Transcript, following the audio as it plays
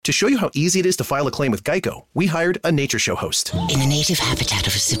To show you how easy it is to file a claim with Geico, we hired a nature show host. In the native habitat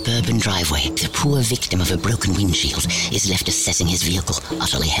of a suburban driveway, the poor victim of a broken windshield is left assessing his vehicle,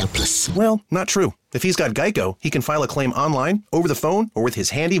 utterly helpless. Well, not true. If he's got Geico, he can file a claim online, over the phone, or with his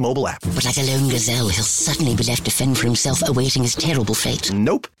handy mobile app. But like a lone gazelle, he'll suddenly be left to fend for himself, awaiting his terrible fate.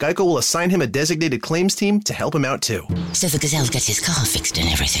 Nope. Geico will assign him a designated claims team to help him out, too. So the gazelle gets his car fixed and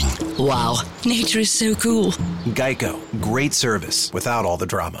everything. Wow, nature is so cool. Geico. Great service without all the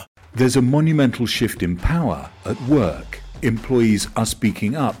drama. There's a monumental shift in power at work. Employees are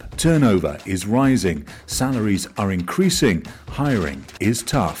speaking up, turnover is rising, salaries are increasing, hiring is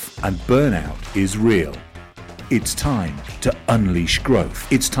tough, and burnout is real. It's time to unleash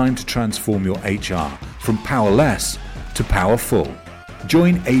growth. It's time to transform your HR from powerless to powerful.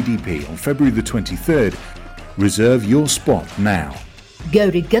 Join ADP on February the 23rd. Reserve your spot now. Go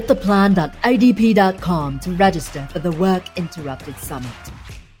to gettheplan.adp.com to register for the Work Interrupted Summit.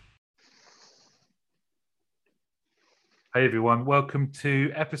 Hey everyone, welcome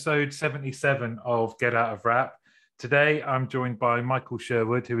to episode 77 of Get Out of Wrap. Today I'm joined by Michael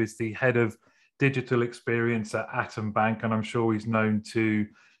Sherwood, who is the head of digital experience at Atom Bank, and I'm sure he's known to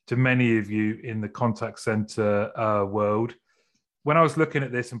many of you in the contact center world. When I was looking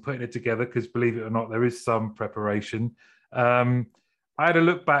at this and putting it together, because believe it or not, there is some preparation, I had a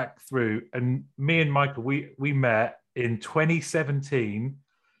look back through, and me and Michael, we met in 2017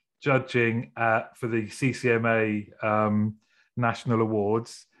 judging for the CCMA National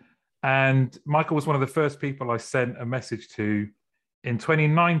Awards. And Michael was one of the first people I sent a message to in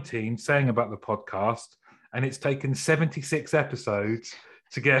 2019 saying about the podcast. And it's taken 76 episodes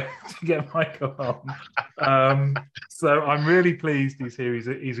to get Michael on. So I'm really pleased he's here.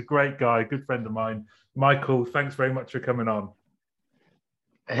 He's a great guy, a good friend of mine. Michael, thanks very much for coming on.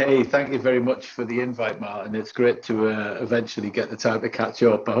 Hey, thank you very much for the invite, Martin. It's great to eventually get the time to catch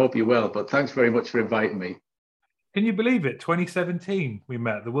up. I hope you're well, but thanks very much for inviting me. Can you believe it? 2017 we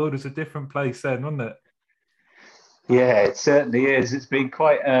met. The world was a different place then, wasn't it? Yeah, it certainly is. It's been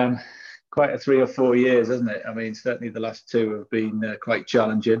quite a 3 or 4 years, hasn't it? I mean, certainly the last two have been quite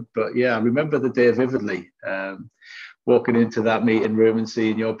challenging. But yeah, I remember the day vividly. Walking into that meeting room and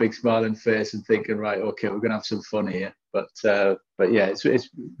seeing your big smiling face and thinking, right, okay, we're going to have some fun here. But yeah, it's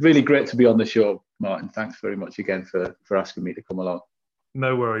really great to be on the show, Martin. Thanks very much again for asking me to come along.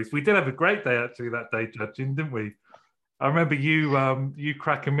 No worries. We did have a great day actually that day judging, didn't we? I remember you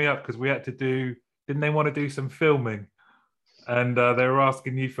cracking me up because we had to didn't they want to do some filming? And they were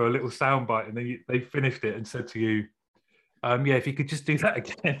asking you for a little soundbite, and then they finished it and said to you, yeah, if you could just do that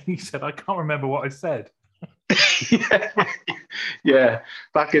again. You said, I can't remember what I said. yeah.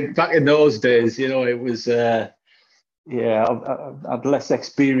 Back in those days, you know, it was I had less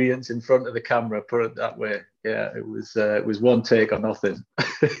experience in front of the camera, put it that way. Yeah, it was one take or nothing.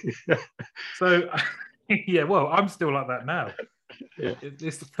 So yeah, well, I'm still like that now. Yeah.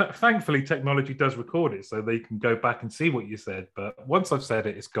 Thankfully technology does record it so they can go back and see what you said, but once I've said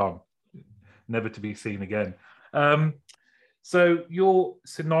it, it's gone, never to be seen again. So you're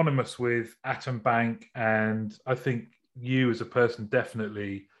synonymous with Atom Bank, and I think you as a person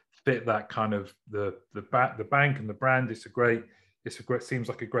definitely fit that kind of the bank and the brand. It's a great seems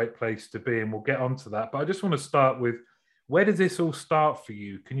like a great place to be, and we'll get onto that. But I just want to start with, where did this all start for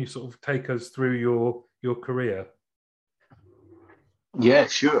you? Can you sort of take us through your career? Yeah,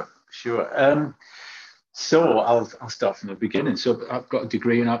 sure. So I'll start from the beginning. So I've got a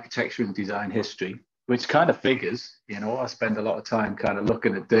degree in architecture and design history, which kind of figures, you know, I spend a lot of time kind of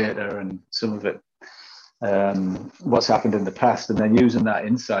looking at data and some of it, what's happened in the past, and then using that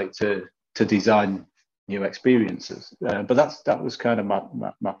insight to design new experiences. But that was kind of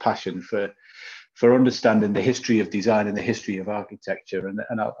my passion for understanding the history of design and the history of architecture. And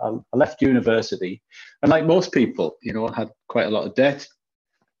I left university, and like most people, you know, I had quite a lot of debt,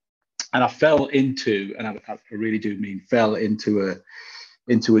 and I fell into, and I really do mean fell into a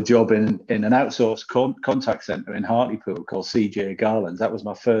job in an outsourced contact center in Hartlepool called CJ Garland. That was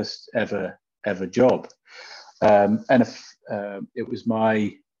my first ever job. It was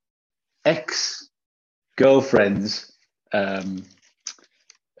my ex-girlfriend's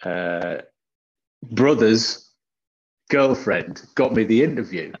brother's girlfriend got me the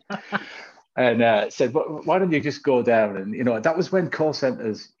interview. And said, why don't you just go down? And, you know, that was when call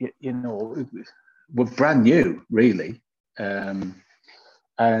centers, you know, were brand new, really. And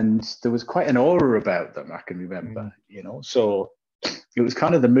there was quite an aura about them, I can remember, you know. So it was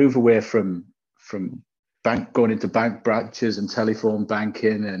kind of the move away from going into bank branches and telephone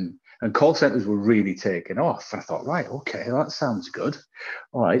banking, and call centers were really taking off. I thought, right, okay, that sounds good.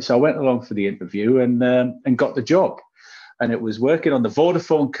 All right. So I went along for the interview and got the job. and it was working on the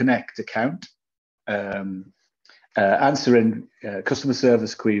Vodafone Connect account, answering customer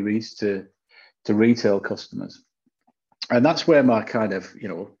service queries to retail customers. And that's where my kind of,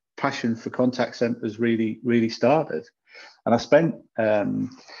 passion for contact centers really started. And I spent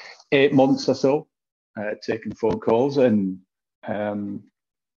 8 months or so taking phone calls, and then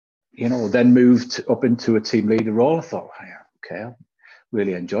moved up into a team leader role. I thought, okay, I'm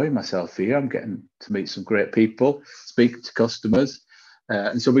really enjoying myself here. I'm getting to meet some great people, speak to customers.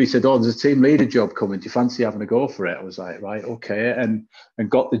 And somebody said, "Oh, there's a team leader job coming. Do you fancy having a go for it?" I was like, right, okay, and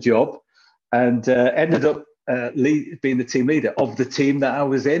got the job, and ended up being the team leader of the team that I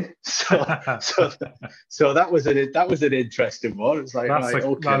was in. So that was an interesting one. It's like,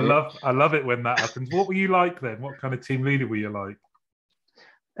 okay. I love it when that happens. What were you like then? What kind of team leader were you like?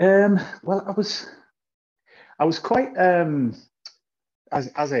 Well, I was quite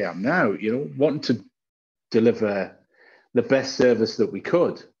as I am now, wanting to deliver the best service that we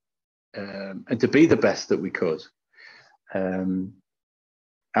could, and to be the best that we could.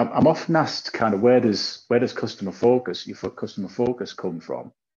 I'm often asked kind of where does customer focus come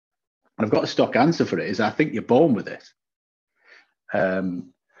from? And I've got a stock answer for it, is I think you're born with it.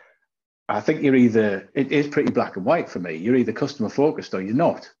 I think it is pretty black and white for me. You're either customer focused or you're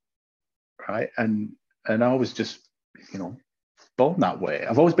not, right? And I was just, born that way.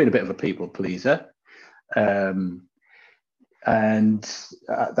 I've always been a bit of a people pleaser. And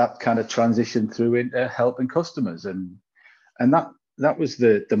that kind of transitioned through into helping customers, and that was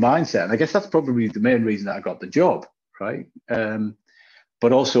the mindset. And I guess that's probably the main reason that I got the job, right?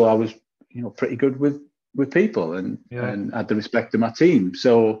 But also I was, pretty good with people, and had the respect of my team.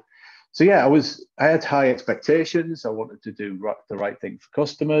 So yeah, I had high expectations. I wanted to do the right thing for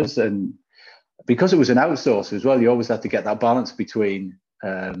customers, and because it was an outsourcer as well, you always had to get that balance between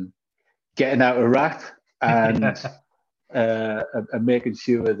getting out of rap and making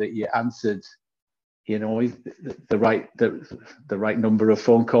sure that you answered, the right number of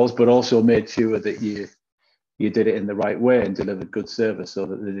phone calls, but also made sure that you did it in the right way and delivered good service so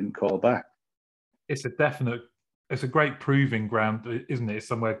that they didn't call back. It's a great proving ground, isn't it? It's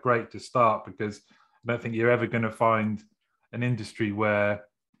somewhere great to start, because I don't think you're ever going to find an industry where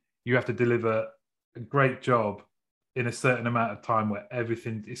you have to deliver a great job in a certain amount of time, where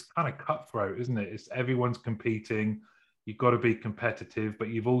everything is kind of cutthroat, isn't it? It's everyone's competing. You've got to be competitive, but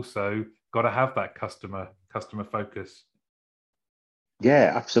you've also got to have that customer focus.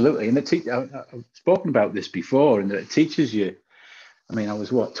 Yeah, absolutely. And I've spoken about this before, and it teaches you. I mean, I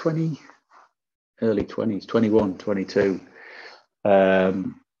was early 20s, 21, 22.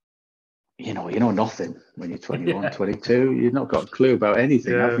 You know nothing when you're 21, 22. You've not got a clue about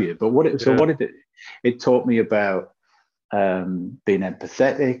anything, have you? But what did it taught me about being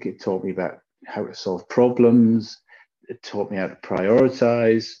empathetic. It taught me about how to solve problems. It taught me how to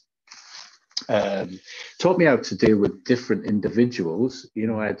prioritize. Taught me how to deal with different individuals.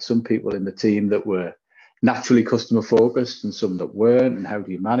 I had some people in the team that were naturally customer focused and some that weren't. And how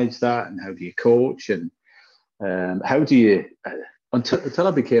do you manage that? And how do you coach? And how do you... Until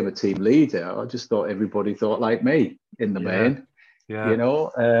I became a team leader, I just thought everybody thought like me in the main. Yeah.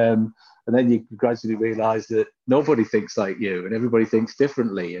 And then you gradually realise that nobody thinks like you, and everybody thinks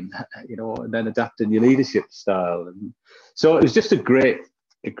differently, and and then adapting your leadership style. And so it was just a great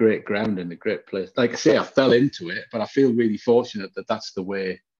ground and a great place. Like I say, I fell into it, but I feel really fortunate that that's the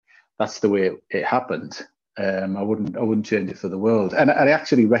way it happened. I wouldn't change it for the world. And I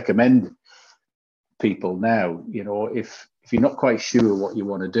actually recommend people now, if you're not quite sure what you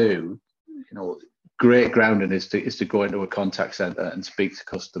want to do, great grounding is to go into a contact center and speak to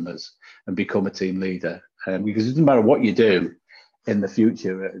customers and become a team leader. Because it doesn't matter what you do in the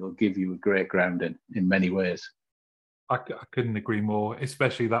future, it'll give you a great grounding in many ways. I couldn't agree more,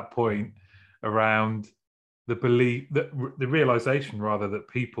 especially that point around the belief, the realization rather, that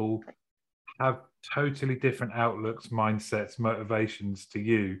people have totally different outlooks, mindsets, motivations to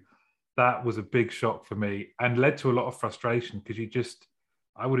you. That was a big shock for me and led to a lot of frustration, because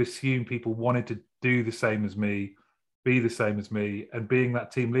I would assume people wanted to do the same as me, be the same as me, and being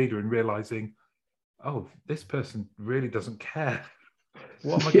that team leader and realizing, oh, this person really doesn't care.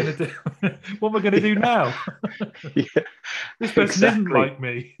 What am I going to do? What am I going to do now? This person isn't like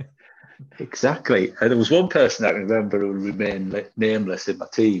me. Exactly. And there was one person I can remember who remained nameless in my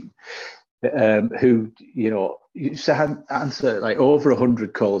team, who used to answer like over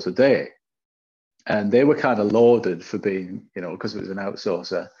 100 calls a day, and they were kind of lauded for being, because it was an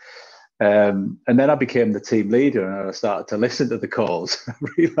outsourcer. And then I became the team leader, and I started to listen to the calls. I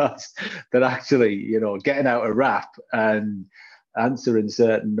realized that actually, getting out a rap and answering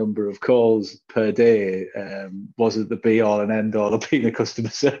certain number of calls per day wasn't the be all and end all of being a customer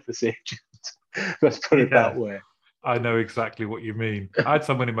service agent. Let's put it that way. I know exactly what you mean. I had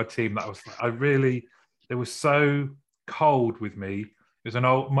someone in my team that they were so cold with me. It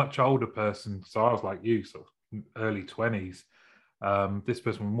was much older person. So I was like you, sort of early 20s. This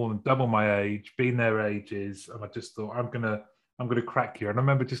person was more than double my age, been their ages. And I just thought, I'm gonna crack you. And I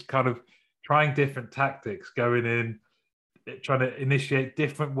remember just kind of trying different tactics, going in, trying to initiate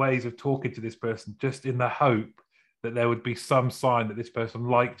different ways of talking to this person, just in the hope that there would be some sign that this person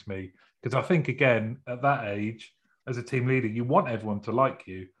liked me. Because I think, again, at that age, as a team leader, you want everyone to like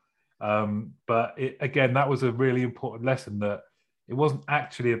you. But that was a really important lesson, that it wasn't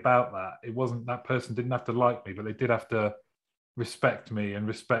actually about that. It wasn't, that person didn't have to like me, but they did have to respect me and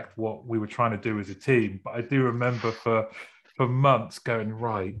respect what we were trying to do as a team. But I do remember for months going,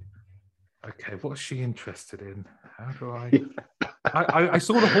 right, okay, what's she interested in? How do I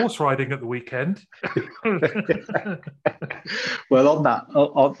saw the horse riding at the weekend. Well,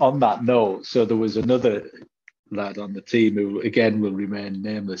 on that note, so there was another lad on the team who, again, will remain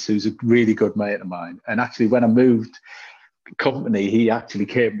nameless, who's a really good mate of mine. And actually, when I moved company, he actually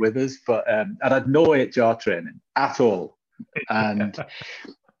came with us, but and I had no HR training at all. And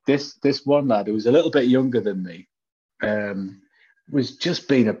this one lad, who was a little bit younger than me, was just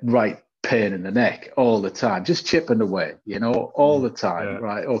being a right pain in the neck all the time, just chipping away, all the time. Yeah.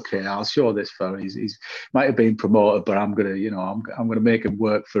 Right, okay, I'll show this fella. He's might have been promoted, but I'm gonna make him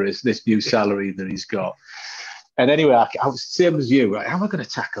work for this new salary that he's got. And anyway, I was the same as you. Right? How am I going to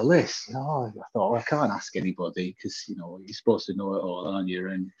tackle this? I thought, well, I can't ask anybody because you're supposed to know it all, aren't you?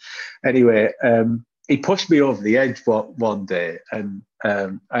 And anyway, he pushed me over the edge one day, and I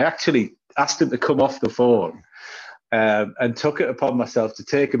actually asked him to come off the phone. And took it upon myself to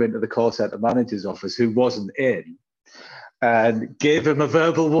take him into the call centre manager's office, who wasn't in, and gave him a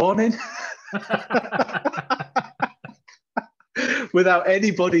verbal warning without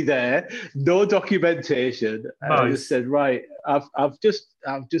anybody there, no documentation. Nice. I just said, right, I've just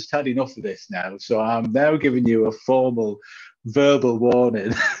had enough of this now, so I'm now giving you a formal verbal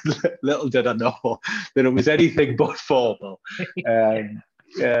warning. Little did I know that it was anything but formal.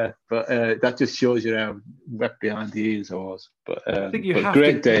 Yeah, but that just shows you how wet behind the ears I was. But I think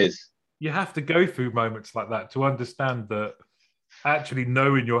days. You have to go through moments like that to understand that actually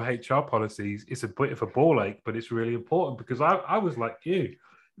knowing your HR policies is a bit of a ball ache, but it's really important, because I was like you,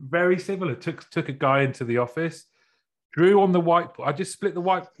 very similar. Took a guy into the office, drew on the whiteboard. I just split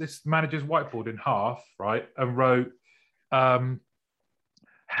this manager's whiteboard in half, right, and wrote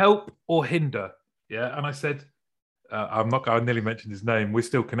help or hinder. Yeah, and I said, I nearly mentioned his name. We're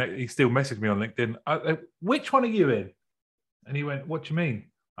still connected. He still messaged me on LinkedIn. Which one are you in? And he went, what do you mean?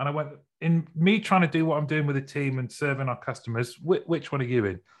 And I went, in me trying to do what I'm doing with the team and serving our customers, which one are you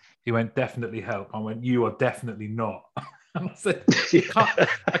in? He went, definitely help. I went, you are definitely not. And I said,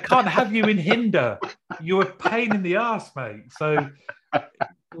 I can't have you in hinder. You're a pain in the ass, mate. So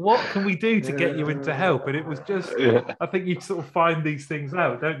what can we do to get you into help? And it was just, I think you sort of find these things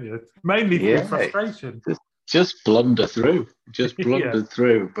out, don't you? Mainly through frustration. Just blunder through,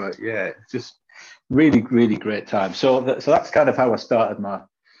 through. But just really, really great time. So that's kind of how I started my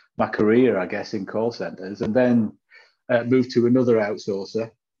career, I guess, in call centres, and then moved to another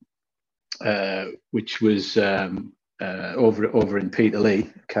outsourcer, which was over in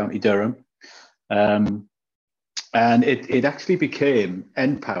Peterlee, County Durham. And it actually became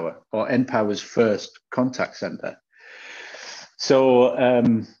npower, or npower's first contact centre. So,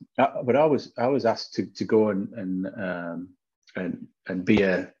 but I was asked to go and be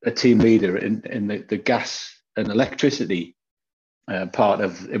a team leader in the gas and electricity part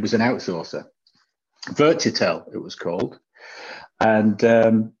of. It was an outsourcer, Virtutel it was called, and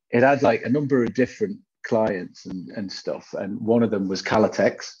it had like a number of different clients and stuff, and one of them was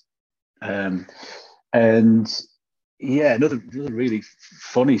Calatex, and another really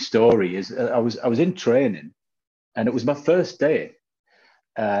funny story is I was in training. And it was my first day,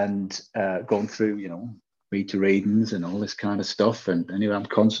 and going through, meter readings and all this kind of stuff. And anyway, I'm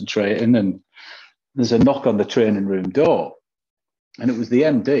concentrating, and there's a knock on the training room door, and it was the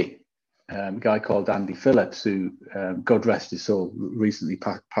MD, a guy called Andy Phillips, who, God rest his soul, recently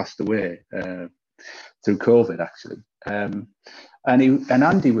passed away through COVID, actually. And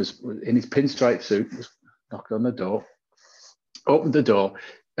Andy was in his pinstripe suit, was knocked on the door, opened the door.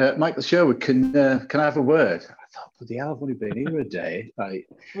 Michael Sherwood, can I have a word? I thought, bloody hell, I've only been here a day.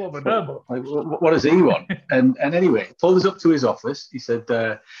 What does he want? And anyway, pulled us up to his office. He said,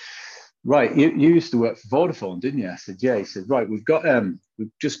 right, you used to work for Vodafone, didn't you? I said, yeah. He said, right, we've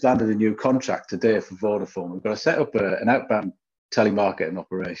just landed a new contract today for Vodafone. We've got to set up an outbound telemarketing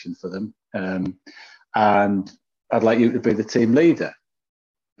operation for them. And I'd like you to be the team leader.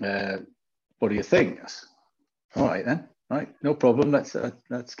 What do you think? All right then. Right, no problem. Let's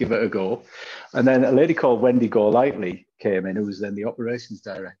give it a go. And then a lady called Wendy Golightly came in, who was then the operations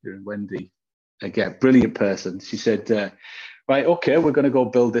director. And Wendy, again, brilliant person. She said, "Right, okay, we're going to go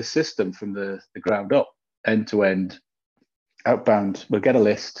build this system from the ground up, end to end, outbound. We'll get a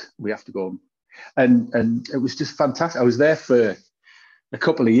list. We have to go." And it was just fantastic. I was there for a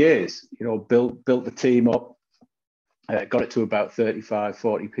couple of years. Built the team up, got it to about 35,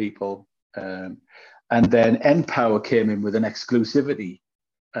 40 people. And then npower came in with an exclusivity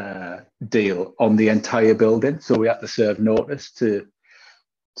deal on the entire building, so we had to serve notice to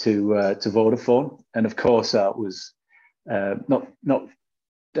Vodafone. And of course, that was not.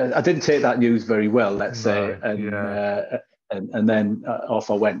 I didn't take that news very well, let's say. And then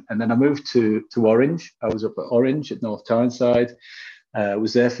off I went. And then I moved to Orange. I was up at Orange at North Tyneside.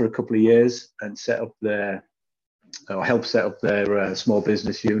 Was there for a couple of years and helped set up their small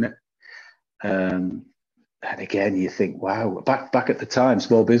business unit. And again, you think, wow, back at the time,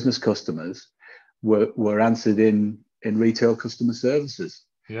 small business customers were answered in retail customer services.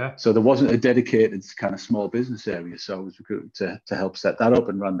 Yeah. So there wasn't a dedicated kind of small business area. So I was recruited to help set that up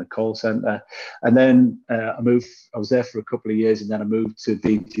and run the call center. And then I was there for a couple of years, and then I moved to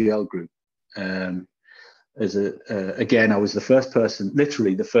BGL Group. Again, I was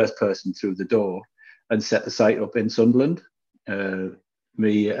literally the first person through the door and set the site up in Sunderland.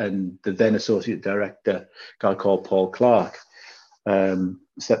 Me and the then associate director, a guy called Paul Clark,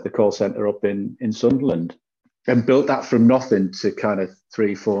 set the call center up in Sunderland and built that from nothing to kind of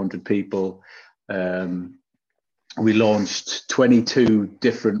 300-400 people. We launched 22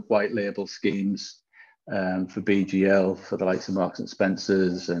 different white label schemes for BGL, for the likes of Marks and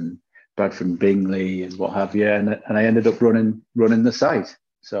Spencers and Bradford and Bingley and what have you. And I ended up running the site.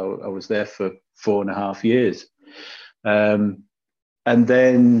 So I was there for 4.5 years. And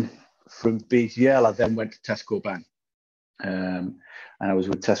then from BGL, I then went to Tesco Bank. And I was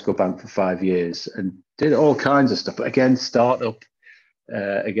with Tesco Bank for 5 years and did all kinds of stuff. But again, startup.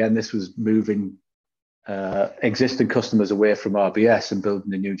 Again, this was moving existing customers away from RBS and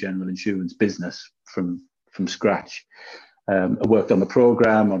building a new general insurance business from scratch. I worked on the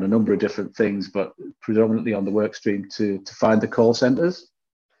program on a number of different things, but predominantly on the work stream to find the call centers.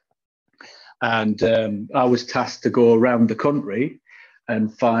 And I was tasked to go around the country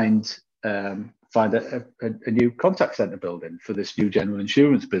and find a new contact center building for this new general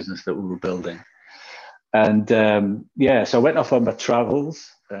insurance business that we were building. And so I went off on my travels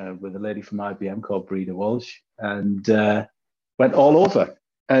with a lady from IBM called Breda Walsh, and went all over,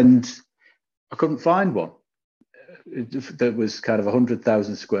 and I couldn't find one that was kind of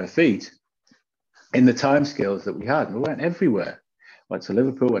 100,000 square feet in the timescales that we had. We went everywhere. Went to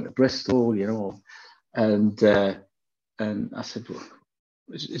Liverpool, went to Bristol, and I said, well,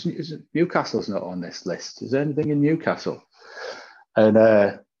 Newcastle's not on this list. Is there anything in Newcastle? And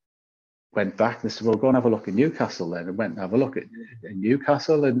went back and they said, well, go and have a look in Newcastle then. And went and have a look at in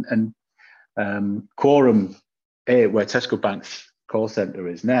Newcastle, and Quorum, where Tesco Bank's call centre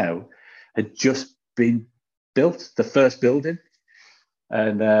is now, had just been built, the first building.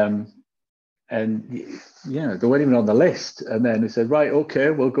 And they weren't even on the list. And then they said, right, okay,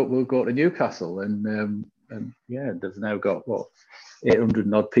 we'll go to Newcastle. And they've now got 800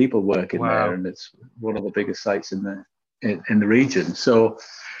 and odd people working there, and it's one of the biggest sites in the region. So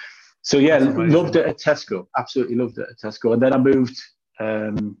loved it at Tesco. Absolutely loved it at Tesco. And then I moved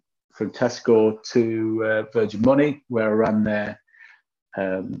from Tesco to Virgin Money, where I ran their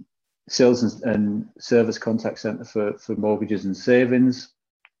sales and service contact centre for mortgages and savings,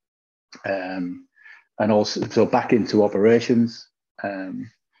 and also so back into operations, and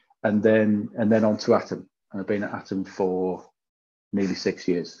then on to Atom. I've been at Atom for nearly 6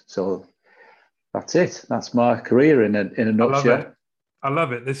 years. So that's it. That's my career in a nutshell. I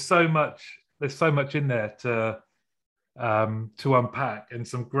love it. There's so much in there to unpack, and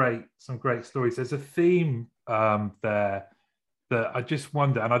some great stories. There's a theme there that I just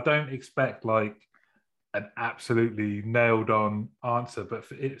wonder, and I don't expect like an absolutely nailed on answer, but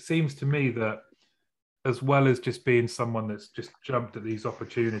it seems to me that as well as just being someone that's just jumped at these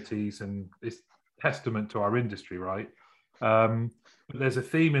opportunities, and it's testament to our industry, right? But there's a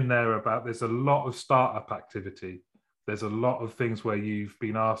theme in there about there's a lot of startup activity. There's a lot of things where you've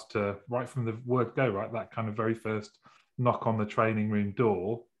been asked to, right from the word go, right, that kind of very first knock on the training room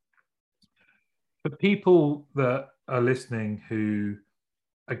door. For people that are listening who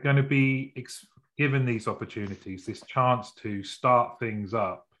are going to be given these opportunities, this chance to start things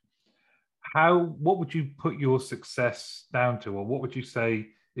up, what would you put your success down to, or what would you say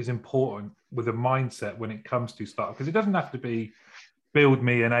is important with a mindset when it comes to startup? Because it doesn't have to be build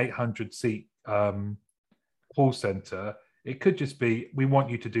me an 800 seat call center. It could just be, we want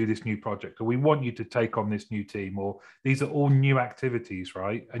you to do this new project, or we want you to take on this new team, or these are all new activities,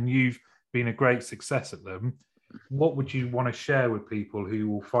 right? And you've been a great success at them. What would you want to share with people who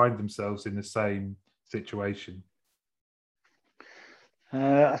will find themselves in the same situation?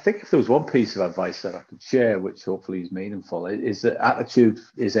 I think if there was one piece of advice that I could share, which hopefully is meaningful, is that attitude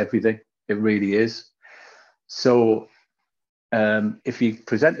is everything. It really is. So if you're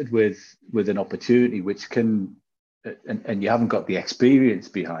presented with an opportunity which can, and you haven't got the experience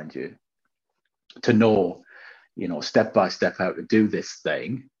behind you to know, step by step how to do this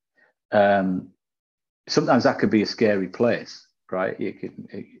thing, sometimes that can be a scary place, right?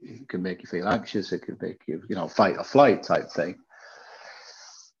 It can make you feel anxious. It can make you, fight or flight type thing.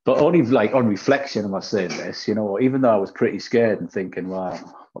 But only like on reflection am I saying this, even though I was pretty scared and thinking, wow,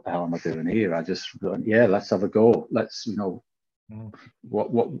 what the hell am I doing here? I just thought, yeah, let's have a go. Let's,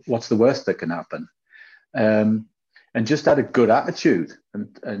 what's the worst that can happen? And just had a good attitude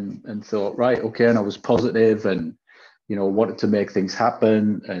and thought, right, okay, and I was positive and, wanted to make things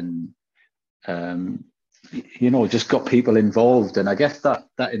happen and, just got people involved. And I guess that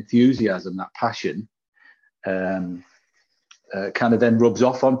enthusiasm, that passion, kind of then rubbed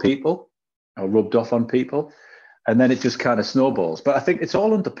off on people, and then it just kind of snowballs. But I think it's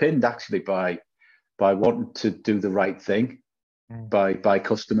all underpinned actually by wanting to do the right thing by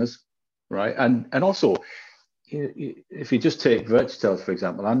customers, right? And also, if you just take Virtutel, for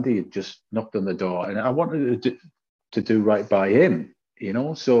example, Andy had just knocked on the door, and I wanted to do right by him,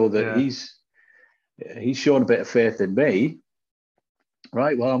 so that he's shown a bit of faith in me,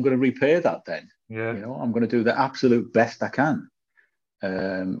 right? Well, I'm going to repay that then. Yeah. I'm going to do the absolute best I can.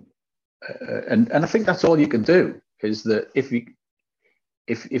 And I think that's all you can do, is that if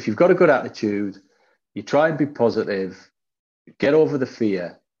you've got a good attitude, you try and be positive, get over the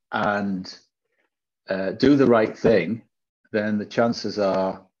fear, and do the right thing, then the chances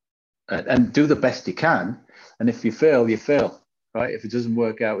are, and do the best you can. And if you fail, you fail, right? If it doesn't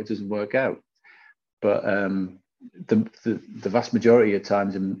work out, it doesn't work out. But the vast majority of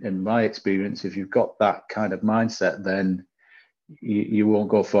times, in my experience, if you've got that kind of mindset, then you won't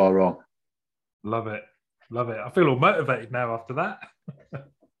go far wrong. Love it. I feel all motivated now after that.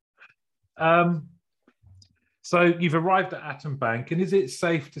 So you've arrived at Atom Bank, and is it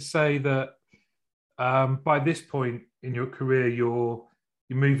safe to say that by this point in your career, you're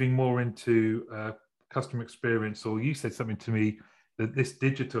moving more into customer experience, or you said something to me that this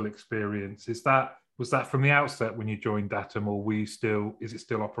digital experience, was that from the outset when you joined Atom, or is it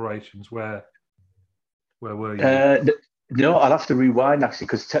still operations? Where were you? No, I'll have to rewind actually,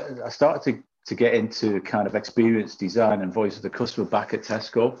 because I started to get into kind of experience design and voice of the customer back at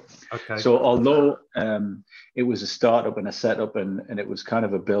Tesco. Okay. So although it was a startup and a setup and it was kind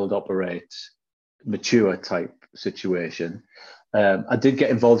of a build, operate, mature type situation, I did get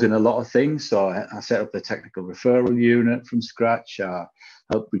involved in a lot of things. So I set up the technical referral unit from scratch. I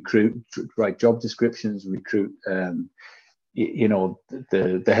helped write job descriptions, recruit,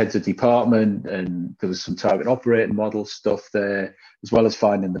 the heads of department, and there was some target operating model stuff there, as well as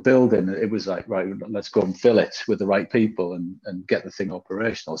finding the building. It was like, right, let's go and fill it with the right people and get the thing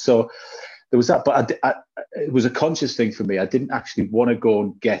operational. So there was that, but it was a conscious thing for me. I didn't actually want to go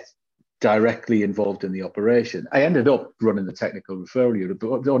and get directly involved in the operation. I ended up running the technical referral unit,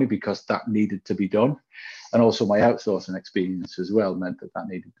 but only because that needed to be done. And also my outsourcing experience as well meant that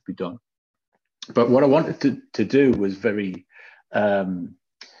needed to be done. But what I wanted to do was very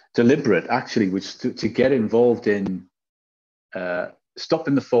deliberate, actually, which to get involved in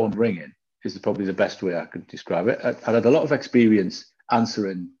stopping the phone ringing is probably the best way I could describe it. I had a lot of experience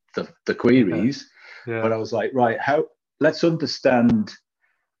answering the queries, but I was like, right, let's understand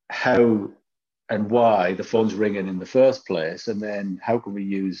how and why the phone's ringing in the first place, and then how can we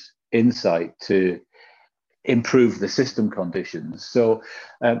use insight to improve the system conditions. So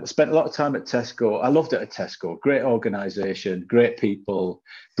spent a lot of time at Tesco. I loved it at Tesco. Great organization, great people,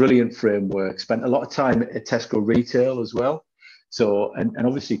 brilliant framework. Spent a lot of time at Tesco retail as well. So, and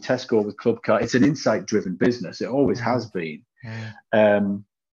obviously Tesco with Clubcard, it's an insight driven business. It always has been. And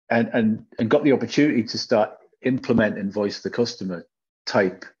got the opportunity to start implementing voice of the customer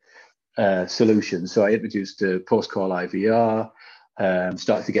type solutions. So I introduced post-call IVR,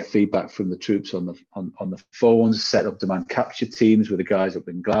 started to get feedback from the troops on the phones, set up demand capture teams with the guys up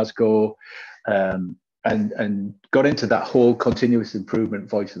in Glasgow, and got into that whole continuous improvement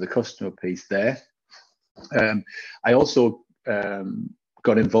voice of the customer piece there. I also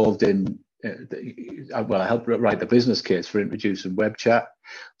got involved in I helped write the business case for introducing web chat.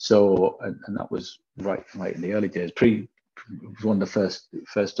 So, and that was right in the early days. It was one of the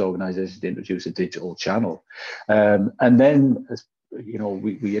first organisations to introduce a digital channel, and then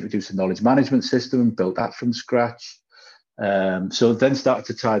we introduced a knowledge management system and built that from scratch. So then started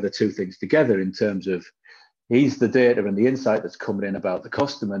to tie the two things together in terms of he's the data and the insight that's coming in about the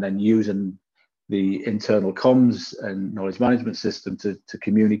customer, and then using the internal comms and knowledge management system to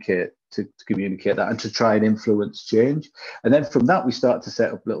communicate that and to try and influence change. And then from that, we start to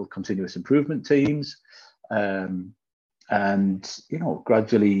set up little continuous improvement teams, and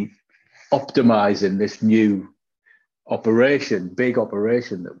gradually optimizing this new big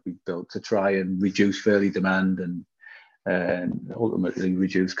operation that we built to try and reduce fairly demand and ultimately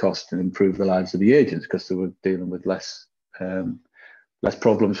reduce cost and improve the lives of the agents, because they were dealing with less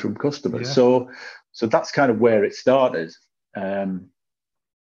problems from customers. Yeah. So that's kind of where it started, and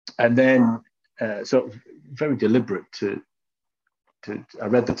then so very deliberate to I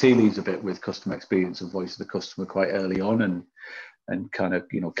read the tea leaves a bit with customer experience and voice of the customer quite early on, and kind of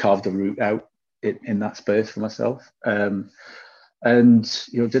carved a route out in that space for myself, and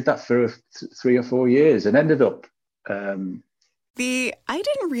did that for 3 or 4 years and ended up the I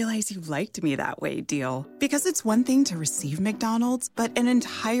didn't realize you liked me that way deal. Because it's one thing to receive McDonald's, but an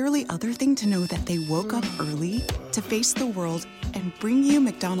entirely other thing to know that they woke up early to face the world and bring you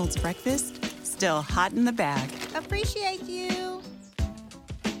McDonald's breakfast still hot in the bag. Appreciate you.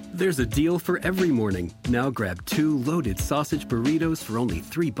 There's a deal for every morning. Now grab 2 loaded sausage burritos for only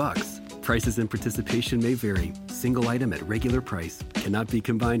 $3. Prices and participation may vary. Single item at regular price. Cannot be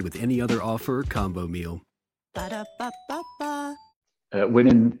combined with any other offer or combo meal. Ba-da-ba-ba-ba.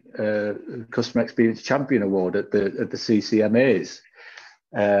 Winning Customer Experience Champion Award at the CCMAs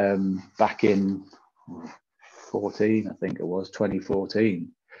back in 2014, I think it was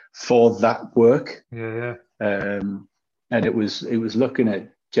 2014, for that work. Yeah. And it was looking at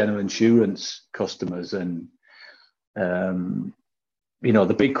general insurance customers, and the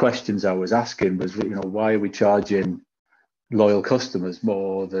big questions I was asking was, why are we charging loyal customers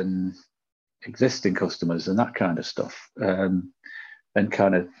more than existing customers, and that kind of stuff, and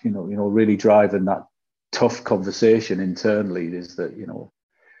kind of really driving that tough conversation internally is that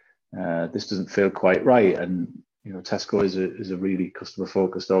this doesn't feel quite right, and Tesco is a really customer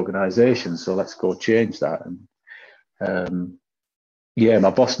focused organization, so let's go change that. And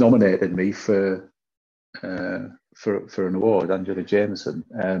my boss nominated me for an award, Angela Jameson,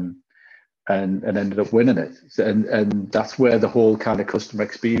 and ended up winning it, and that's where the whole kind of customer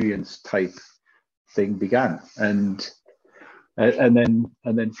experience type thing began, and then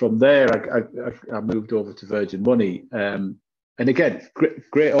from there I moved over to Virgin Money, and again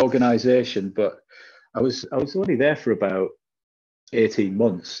great organization, but I was only there for about 18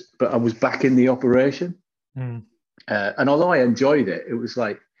 months, but I was back in the operation, and although I enjoyed it, it was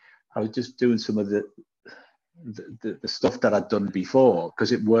like I was just doing some of the stuff that I'd done before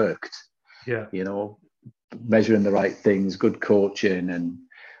because it worked. Yeah, measuring the right things, good coaching and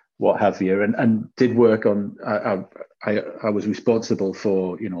what have you, and did work on. I was responsible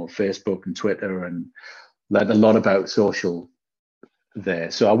for Facebook and Twitter, and learned a lot about social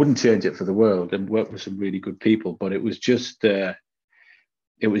there. So I wouldn't change it for the world, and worked with some really good people. But it was just a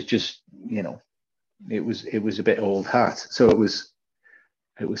bit old hat. So it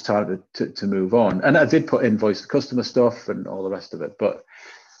was time to move on. And I did put in voice of customer stuff and all the rest of it. But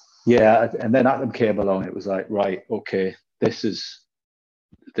yeah, and then Atom came along. It was like, right, okay, this is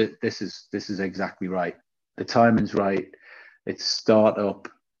exactly right. The timing's right. It's startup.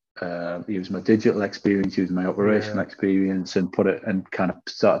 Use my digital experience, use my operational experience, and kind of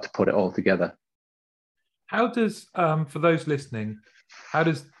started to put it all together. How does, for those listening, how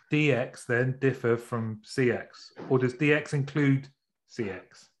does DX then differ from CX, or does DX include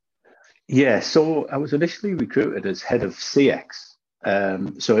CX? Yeah, so I was initially recruited as head of CX.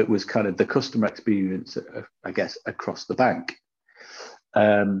 So it was kind of the customer experience, I guess, across the bank.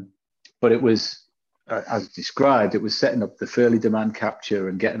 But it was, as described, it was setting up the fairly demand capture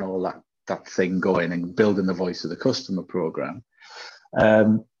and getting all that thing going and building the voice of the customer program.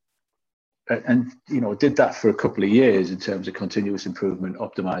 And did that for a couple of years in terms of continuous improvement,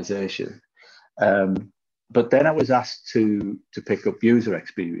 optimization. But then I was asked to pick up user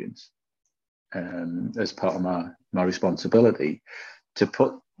experience as part of my responsibility, to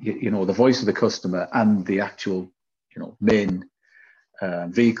put the voice of the customer and the actual main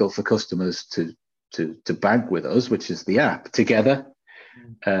vehicle for customers to bank with us, which is the app, together,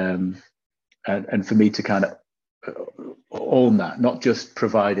 and for me to kind of own that, not just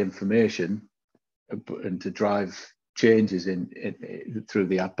provide information and to drive changes in through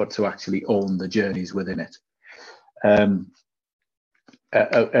the app, but to actually own the journeys within it. And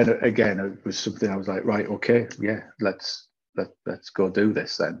again, it was something I was like, right, okay, yeah, let's go do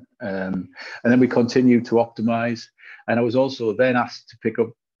this then. And then we continued to optimize. And I was also then asked to pick up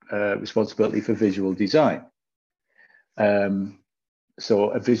responsibility for visual design. So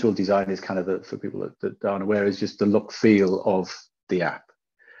a visual design is kind of for people that aren't aware, is just the look feel of the app.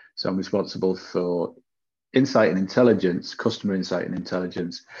 So I'm responsible for insight and intelligence, customer insight and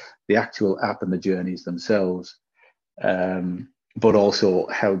intelligence, the actual app and the journeys themselves, but also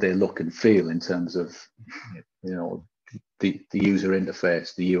how they look and feel in terms of, the user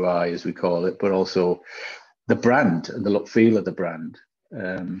interface, the UI as we call it, but also the brand and the look feel of the brand.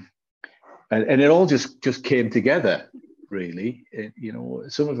 And it all just came together, really.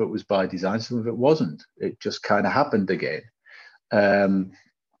 Some of it was by design, some of it wasn't. It just kind of happened again.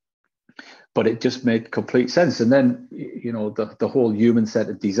 But it just made complete sense. And then, the whole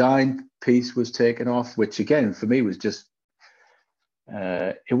human-centered design piece was taken off, which again, for me was just,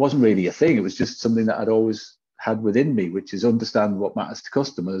 it wasn't really a thing. It was just something that I'd always had within me, which is understand what matters to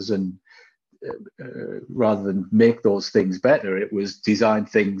customers, and rather than make those things better, it was design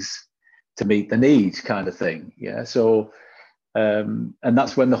things to meet the need kind of thing. Yeah. So, and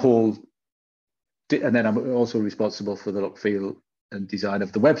that's when and then I'm also responsible for the look, feel and design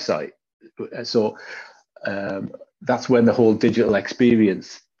of the website. So that's when the whole digital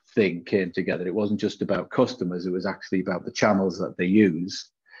experience thing came together. It wasn't just about customers, it was actually about the channels that they use,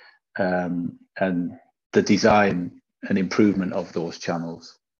 and the design and improvement of those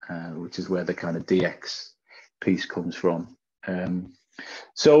channels, which is where the kind of DX piece comes from.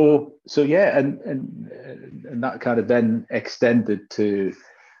 So yeah, and that kind of then extended to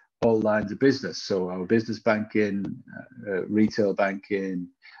all lines of business. So our business banking, retail banking,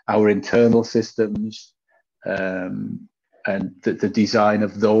 our internal systems, and the design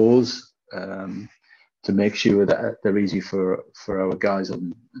of those, to make sure that they're easy for our guys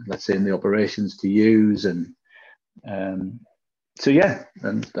on, let's say, in the operations to use. And so yeah,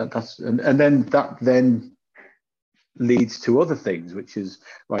 and then that leads to other things, which is,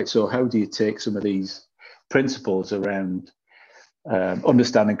 right, so how do you take some of these principles around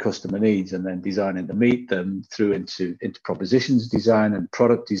understanding customer needs and then designing to meet them through into propositions design and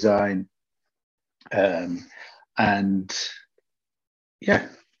product design, and yeah,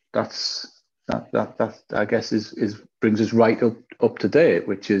 that I guess is brings us right up to date,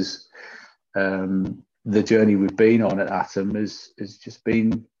 which is the journey we've been on at Atom is just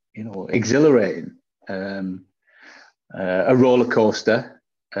been exhilarating, a roller coaster.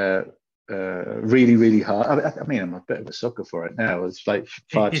 Really, really hard. I mean, I'm a bit of a sucker for it now. It's like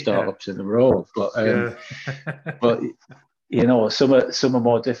 5 startups in a row, but but some are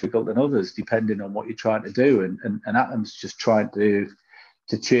more difficult than others, depending on what you're trying to do. And Atom's just trying to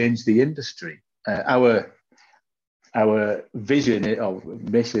change the industry. Our vision or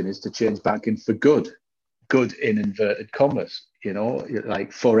mission is to change banking for good in inverted commas.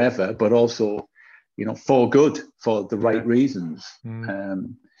 Like forever, but also for good, for the right reasons.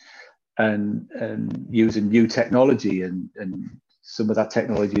 And using new technology, and some of that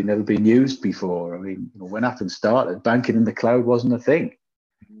technology had never been used before. I mean, when Atom started, banking in the cloud wasn't a thing.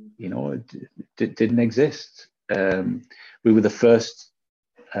 It didn't exist. We were the first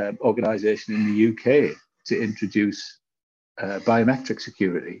organization in the UK to introduce biometric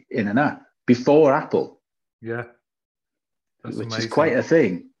security in an app before Apple. Yeah, which amazing. Is quite a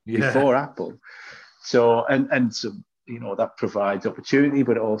thing. Before Apple. So and so. That provides opportunity,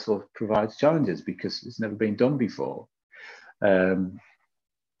 but it also provides challenges because it's never been done before.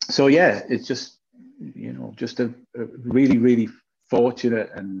 So yeah, it's just a really, really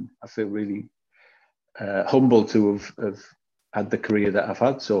fortunate, and I feel really humble to have had the career that I've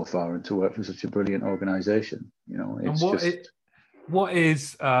had so far, and to work for such a brilliant organisation. It's what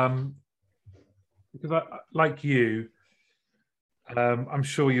is because like you, I'm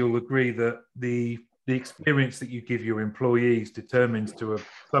sure you'll agree that the experience that you give your employees determines to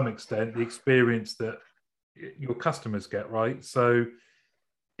some extent the experience that your customers get, right? So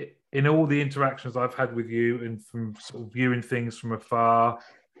in all the interactions I've had with you, and from sort of viewing things from afar,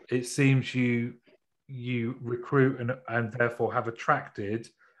 it seems you recruit and therefore have attracted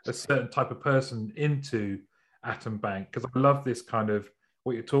a certain type of person into Atom Bank. Because I love this kind of,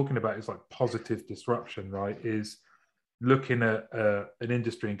 what you're talking about is like positive disruption, right? Is looking at an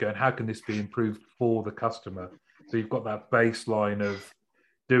industry and going, how can this be improved for the customer? So you've got that baseline of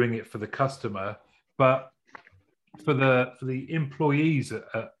doing it for the customer, but for the employees at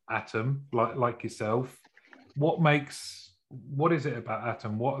Atom, like yourself, what is it about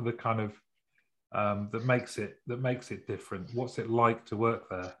Atom? What are the kind of that makes it different? What's it like to work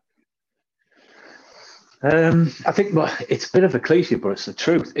there? I think, well, it's a bit of a cliche, but it's the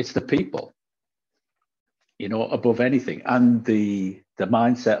truth. It's the people, above anything, and the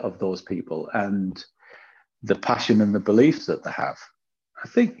mindset of those people, and the passion and the beliefs that they have. I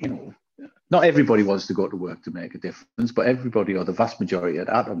think, not everybody wants to go to work to make a difference, but everybody, or the vast majority at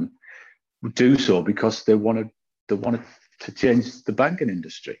Atom, do so because they wanted to change the banking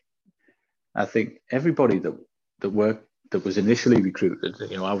industry. I think everybody that was initially recruited,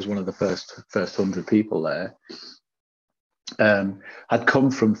 I was one of the first 100 people there, had come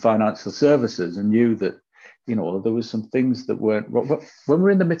from financial services and knew that, there was some things that weren't, when we're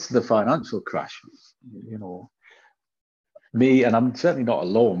in the midst of the financial crash, me, and I'm certainly not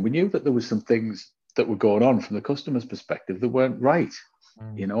alone, we knew that there was some things that were going on from the customer's perspective that weren't right,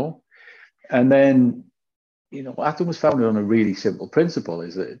 And then, Atom was founded on a really simple principle,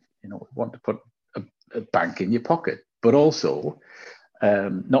 is that, we want to put a bank in your pocket, but also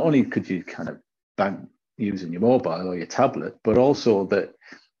not only could you kind of bank using your mobile or your tablet, but also that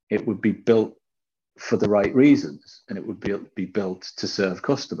it would be built for the right reasons, and it would be built to serve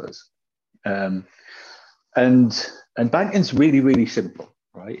customers. And banking's really, really simple,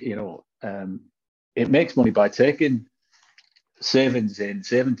 right? It makes money by taking saving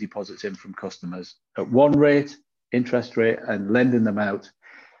deposits in from customers at one rate, interest rate, and lending them out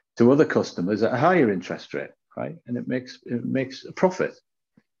to other customers at a higher interest rate, right? And it makes a profit.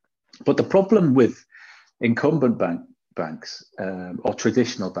 But the problem with incumbent banks, or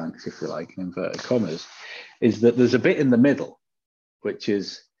traditional banks, if you like, in inverted commas, is that there's a bit in the middle, which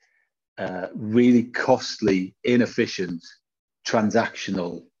is really costly, inefficient,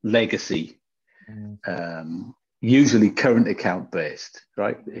 transactional, legacy, usually current account based,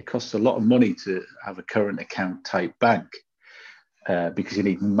 right? It costs a lot of money to have a current account type bank, because you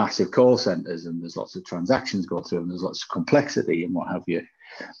need massive call centers, and there's lots of transactions go through, and there's lots of complexity and what have you.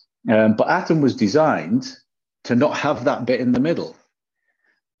 But Atom was designed to not have that bit in the middle.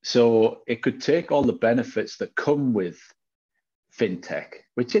 So it could take all the benefits that come with fintech,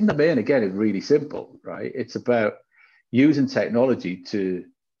 which in the main, again, is really simple, right? It's about using technology to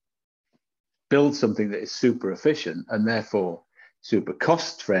build something that is super efficient and therefore super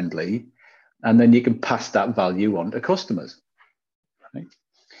cost friendly, and then you can pass that value on to customers, right?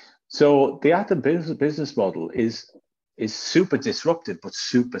 So the Atom business model is super disruptive, but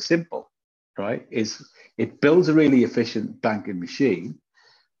super simple, right? It builds a really efficient banking machine,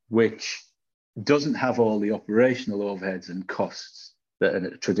 which doesn't have all the operational overheads and costs that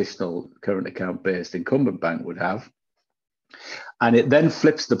a traditional current account based incumbent bank would have. And it then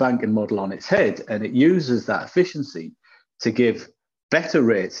flips the banking model on its head, and it uses that efficiency to give better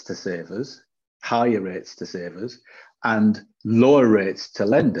rates to savers, higher rates to savers, and lower rates to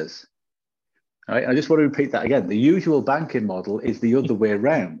lenders. Right? I just want to repeat that again. The usual banking model is the other way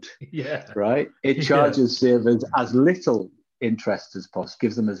around. Yeah. Right? It charges savers as little interest as possible,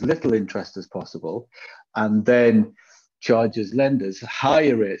 gives them as little interest as possible, and then charges lenders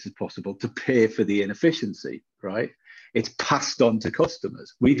higher rates as possible to pay for the inefficiency, right? It's passed on to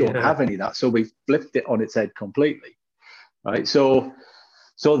customers. We don't have any of that. So we've flipped it on its head completely, right? So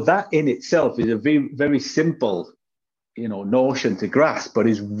that in itself is a very, very simple, notion to grasp, but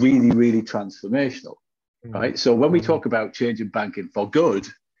is really, really transformational, right? So when we talk about changing banking for good,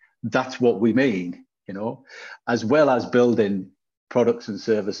 that's what we mean, as well as building products and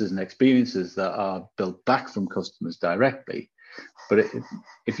services and experiences that are built back from customers directly. But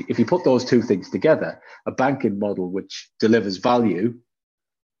if you put those two things together, a banking model which delivers value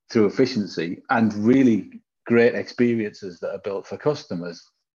through efficiency and really great experiences that are built for customers,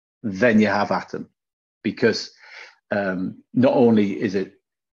 then you have Atom. Because not only is it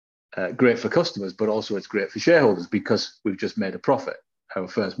great for customers, but also it's great for shareholders because we've just made a profit, our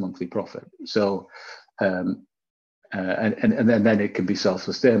first monthly profit. So, and then it can be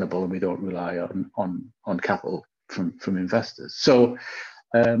self-sustainable, and we don't rely on capital from investors. So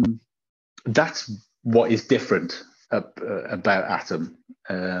that's what is different about Atom.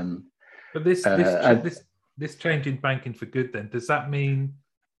 But this change in banking for good, then, does that mean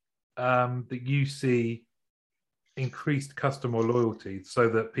that you see increased customer loyalty, so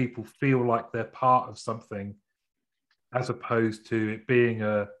that people feel like they're part of something, as opposed to it being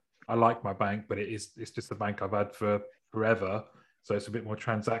I like my bank, but it's just a bank I've had for forever, so it's a bit more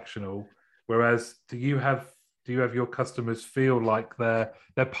transactional? Whereas do you have your customers feel like they're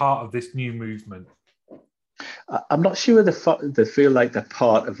part of this new movement? I'm not sure they feel like they're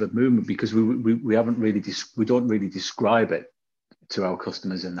part of the movement, because we don't really describe it to our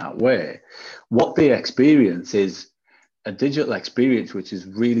customers in that way. What they experience is a digital experience which is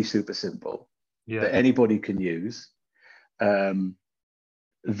really super simple, that anybody can use,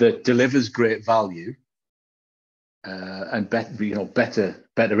 that delivers great value, and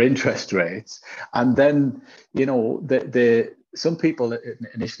better interest rates. And then, some people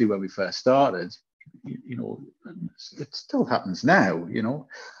initially, when we first started, it still happens now,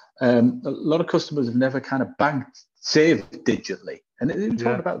 a lot of customers have never kind of saved digitally. And we're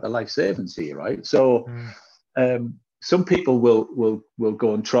talking about the life savings here, right? So some people will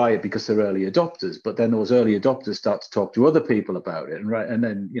go and try it because they're early adopters, but then those early adopters start to talk to other people about it, and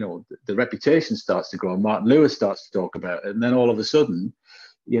then the reputation starts to grow. Martin Lewis starts to talk about it, and then all of a sudden,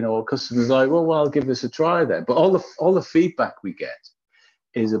 customers are like, well, I'll give this a try then. But all the feedback we get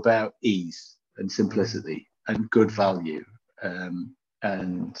is about ease and simplicity and good value,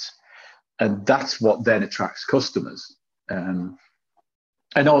 and that's what then attracts customers. And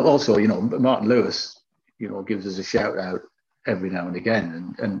also, Martin Lewis, gives us a shout out every now and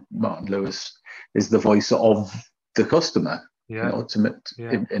again, and Martin Lewis is the voice of the customer,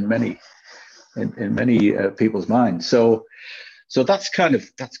 in many people's minds. So that's kind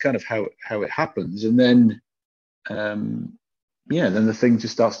of how it happens, and then then the thing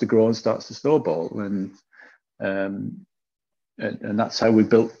just starts to grow and starts to snowball, and that's how we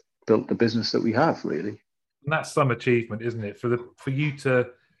built the business that we have, really. And that's some achievement, isn't it? For you to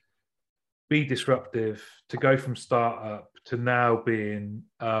be disruptive, to go from startup to now being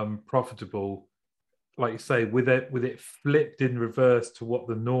profitable, like you say, with it flipped in reverse to what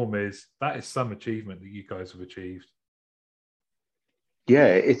the norm is. That is some achievement that you guys have achieved. Yeah,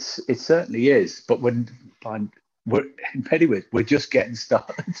 it certainly is. But we're in many ways, we're just getting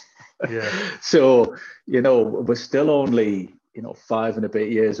started. Yeah. So we're still only 5 and a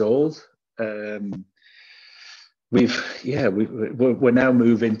bit years old. We're now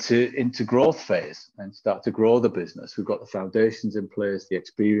moving into growth phase and start to grow the business. We've got the foundations in place. The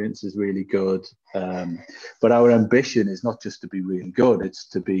experience is really good, but our ambition is not just to be really good; it's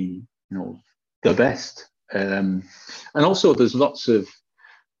to be, the best. And also, there's lots of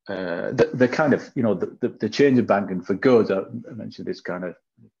the kind of the change of banking for good. I mentioned it's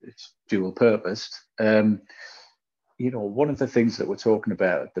dual purposed. One of the things that we're talking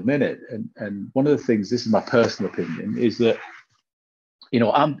about at the minute, and one of the things, this is my personal opinion, is that,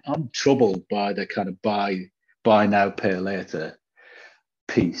 I'm troubled by the kind of buy now, pay later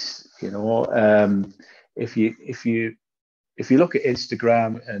piece. If you look at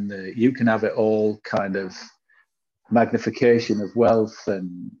Instagram and you can have it all kind of magnification of wealth,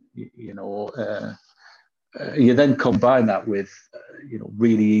 and you then combine that with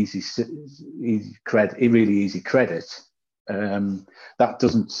really easy credit. That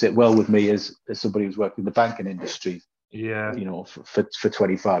doesn't sit well with me as somebody who's worked in the banking industry. Yeah. For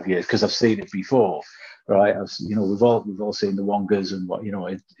 25 years, because I've seen it before, right? We've all seen the Wongas and what.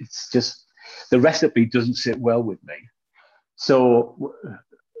 It's just the recipe doesn't sit well with me. So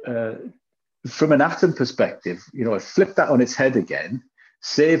from an Atom perspective, I flip that on its head again.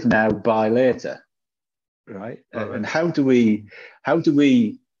 Save now, buy later. Right. And how do we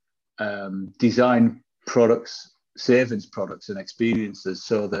design products, savings products and experiences,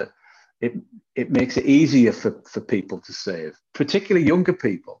 so that it makes it easier for people to save, particularly younger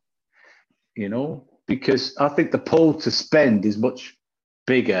people, because I think the pull to spend is much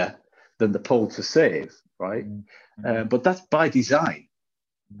bigger than the pull to save, right? But that's by design,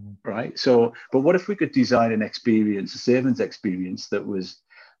 right? So, but what if we could design an experience, a savings experience that was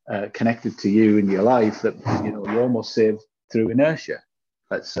connected to you in your life, that you almost save through inertia,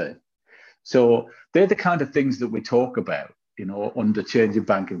 let's say. So they're the kind of things that we talk about, under changing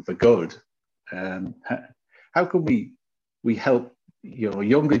banking for good. How can we help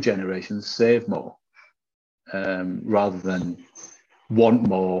younger generations save more, rather than want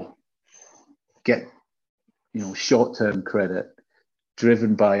more, get short-term credit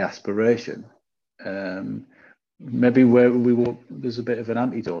driven by aspiration. Maybe there's a bit of an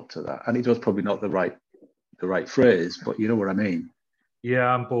antidote to that. Antidote's probably not the right phrase, but you know what I mean.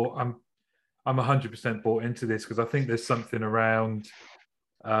 Yeah, I'm 100% bought into this, because I think there's something around.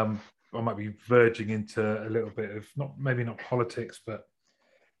 I might be verging into a little bit of maybe not politics, but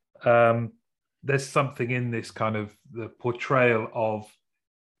there's something in this kind of the portrayal of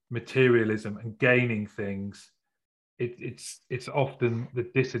materialism and gaining things. It's often the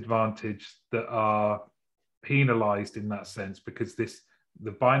disadvantage that are penalized in that sense, because the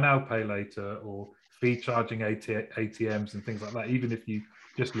buy now pay later or fee charging ATMs and things like that, even if you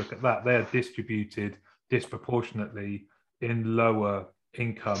just look at that, they are distributed disproportionately in lower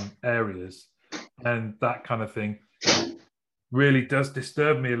income areas, and that kind of thing really does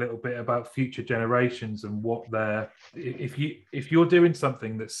disturb me a little bit about future generations and what they're. If you're doing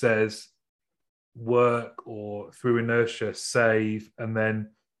something that says work or through inertia save and then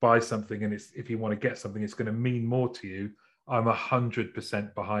buy something, and it's, if you want to get something, it's going to mean more to you, I'm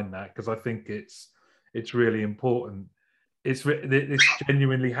 100% behind that, because I think it's really important. This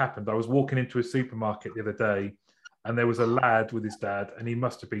genuinely happened. I was walking into a supermarket the other day, and there was a lad with his dad, and he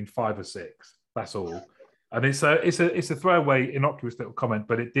must have been 5 or 6. That's all. And it's a throwaway, innocuous little comment,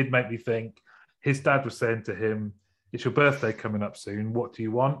 but it did make me think. His dad was saying to him, "It's your birthday coming up soon. What do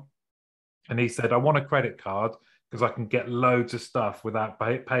you want?" And he said, "I want a credit card because I can get loads of stuff without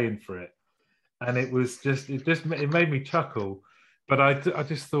paying for it." And it made me chuckle. But I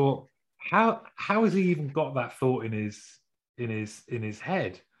just thought, how has he even got that thought in his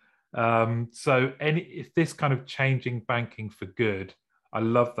head? So if this kind of changing banking for good, I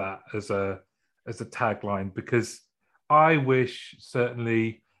love that as a tagline, because I wish,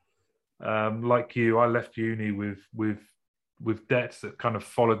 certainly, like you, I left uni with debts that kind of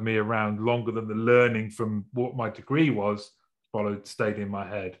followed me around longer than the learning from what my degree was stayed in my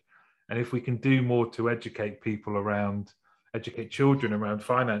head. And if we can do more to educate children around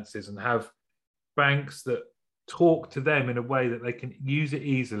finances, and have banks that talk to them in a way that they can use it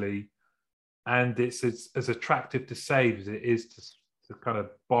easily, and it's as attractive to save as it is to kind of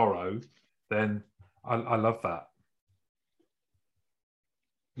borrow, then I love that.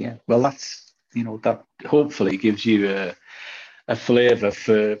 Yeah, well, that's, that hopefully gives you a flavour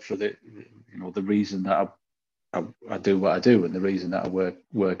for the the reason that I do what I do, and the reason that I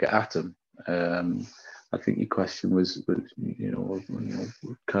work at Atom. I think your question was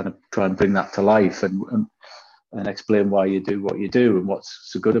kind of try and bring that to life and explain why you do what you do and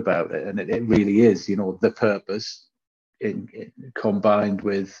what's so good about it. And it really is, the purpose combined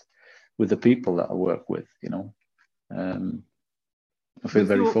with the people that I work with. I feel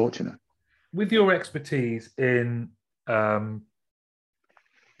very fortunate. With your expertise in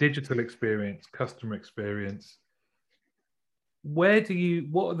digital experience, customer experience, what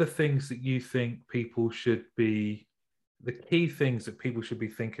are the things that you think people should be, the key things that people should be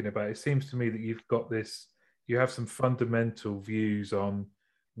thinking about? It seems to me that you have some fundamental views on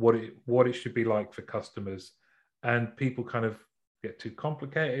what it should be like for customers, and people kind of get too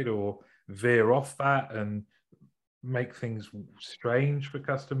complicated or veer off that and make things strange for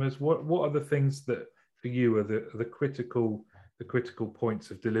customers. What are the things that for you are the critical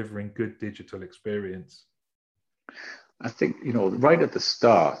points of delivering good digital experience? I think, right at the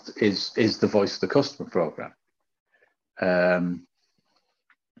start is the Voice of the Customer program. And,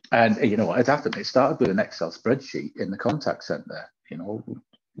 at Atom, it started with an Excel spreadsheet in the contact center,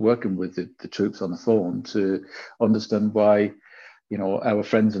 working with the troops on the phone to understand why, our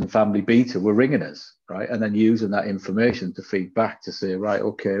friends and family beta were ringing us, right? And then using that information to feed back to say, right,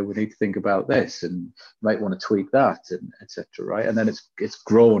 okay, we need to think about this and might want to tweak that, and etc. Right? And then it's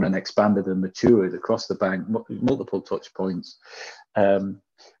grown and expanded and matured across the bank, multiple touch points.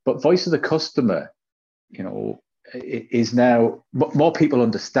 But Voice of the Customer, is now more people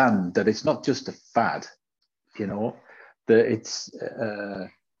understand that it's not just a fad, that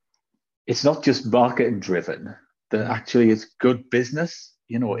it's not just marketing driven. That actually it's good business.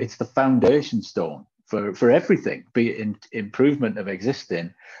 It's the foundation stone for everything, be it improvement of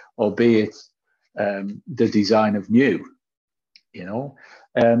existing or be it the design of new,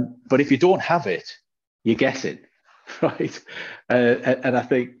 but if you don't have it, you're guessing, right? And I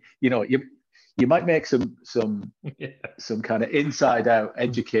think, you might make some kind of inside out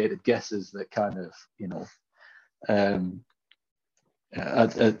educated guesses that kind of, are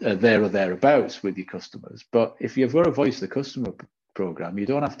there or thereabouts with your customers. But if you've got a Voice of the Customer program, you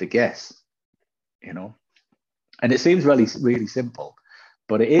don't have to guess, and it seems really, really simple,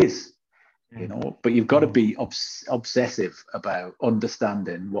 but it is, but you've got to be obsessive about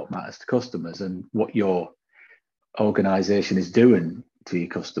understanding what matters to customers and what your organization is doing to your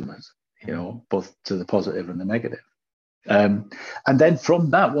customers, both to the positive and the negative. And then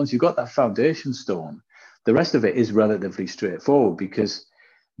from that, once you've got that foundation stone, the rest of it is relatively straightforward, because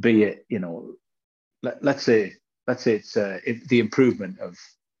be it, let's say it's the improvement of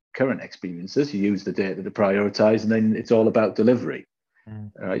current experiences, you use the data to prioritize, and then it's all about delivery.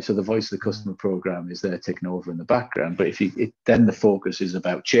 All right. So the Voice of the Customer program is there ticking over in the background. But then the focus is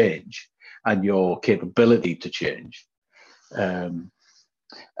about change and your capability to change. But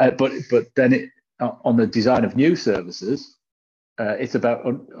then on the design of new services, it's about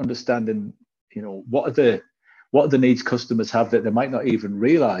understanding, what are the needs customers have that they might not even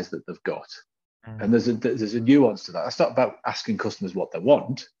realize that they've got. And there's a nuance to that. It's not about asking customers what they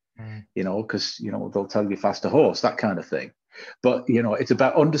want, because they'll tell you faster horse, that kind of thing. But it's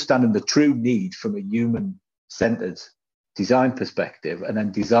about understanding the true need from a human-centered design perspective, and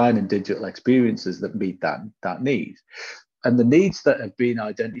then design and digital experiences that meet that need. And the needs that have been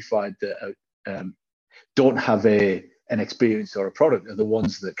identified that don't have an experience or a product are the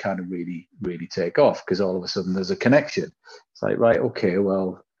ones that kind of really, really take off, because all of a sudden there's a connection. It's like, right, okay,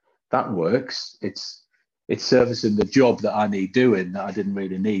 well, that works. It's servicing the job that I need doing that I didn't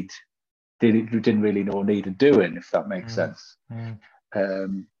really know needed doing, if that makes sense.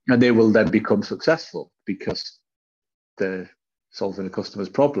 And they will then become successful because they're solving a customer's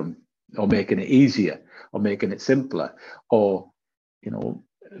problem, or making it easier, or making it simpler, or, you know,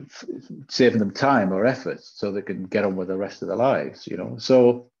 saving them time or effort so they can get on with the rest of their lives, you know.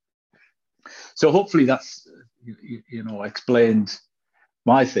 So hopefully that's, you know, explained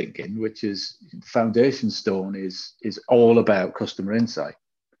my thinking, which is foundation stone is all about customer insight.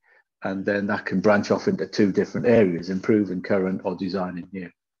 And then that can branch off into two different areas: improving current or designing new.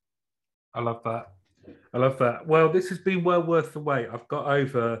 I love that. Well, this has been well worth the wait. I've got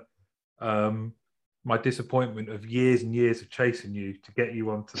over my disappointment of years and years of chasing you to get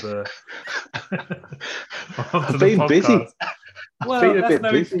you onto the I've been busy. Well, that's no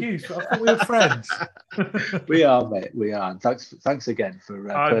excuse. I thought we were friends. We are, mate. We are. Thanks again for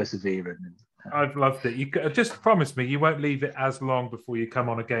persevering. I've loved it. You just promise me you won't leave it as long before you come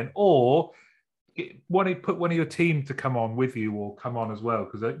on again, or put one of your team to come on with you, or come on as well,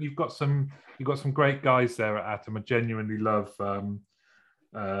 because you've got some great guys there at Atom. I genuinely love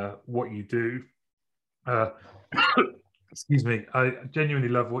what you do. Excuse me. I genuinely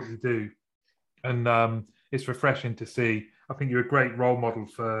love what you do, and it's refreshing to see. I think you're a great role model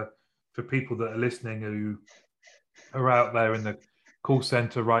for people that are listening, who are out there in the call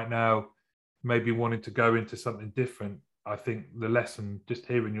center right now, maybe wanting to go into something different. I think the lesson, just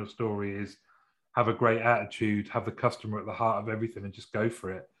hearing your story, is have a great attitude, have the customer at the heart of everything, and just go for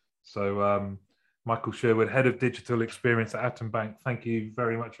it. So, Michael Sherwood, Head of Digital Experience at Atom Bank, thank you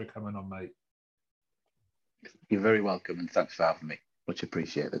very much for coming on, mate. You're very welcome, and thanks for having me. Much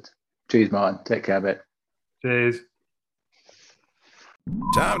appreciated. Cheers, Martin. Take care, mate. Cheers.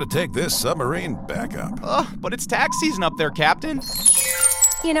 Time to take this submarine back up. Oh, but it's tax season up there, Captain.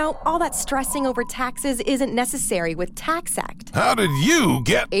 You know, all that stressing over taxes isn't necessary with TaxAct. How did you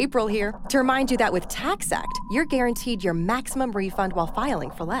get... April here. To remind you that with TaxAct, you're guaranteed your maximum refund while filing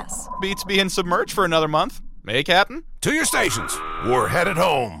for less. Beats being submerged for another month. Hey, Captain? To your stations. We're headed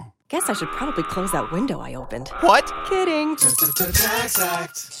home. Guess I should probably close that window I opened. What? Kidding.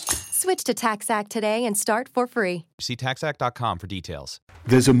 TaxAct. Switch to TaxAct today and start for free. See taxact.com for details.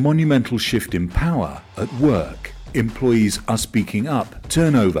 There's a monumental shift in power at work. Employees are speaking up,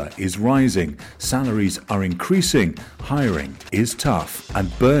 turnover is rising, salaries are increasing, hiring is tough, and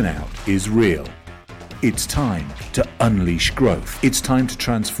burnout is real. It's time to unleash growth. It's time to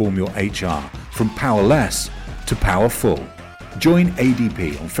transform your HR from powerless to powerful. Join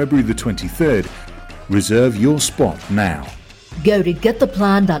ADP on February the 23rd. Reserve your spot now. Go to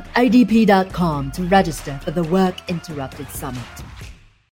gettheplan.adp.com to register for the Work Interrupted Summit.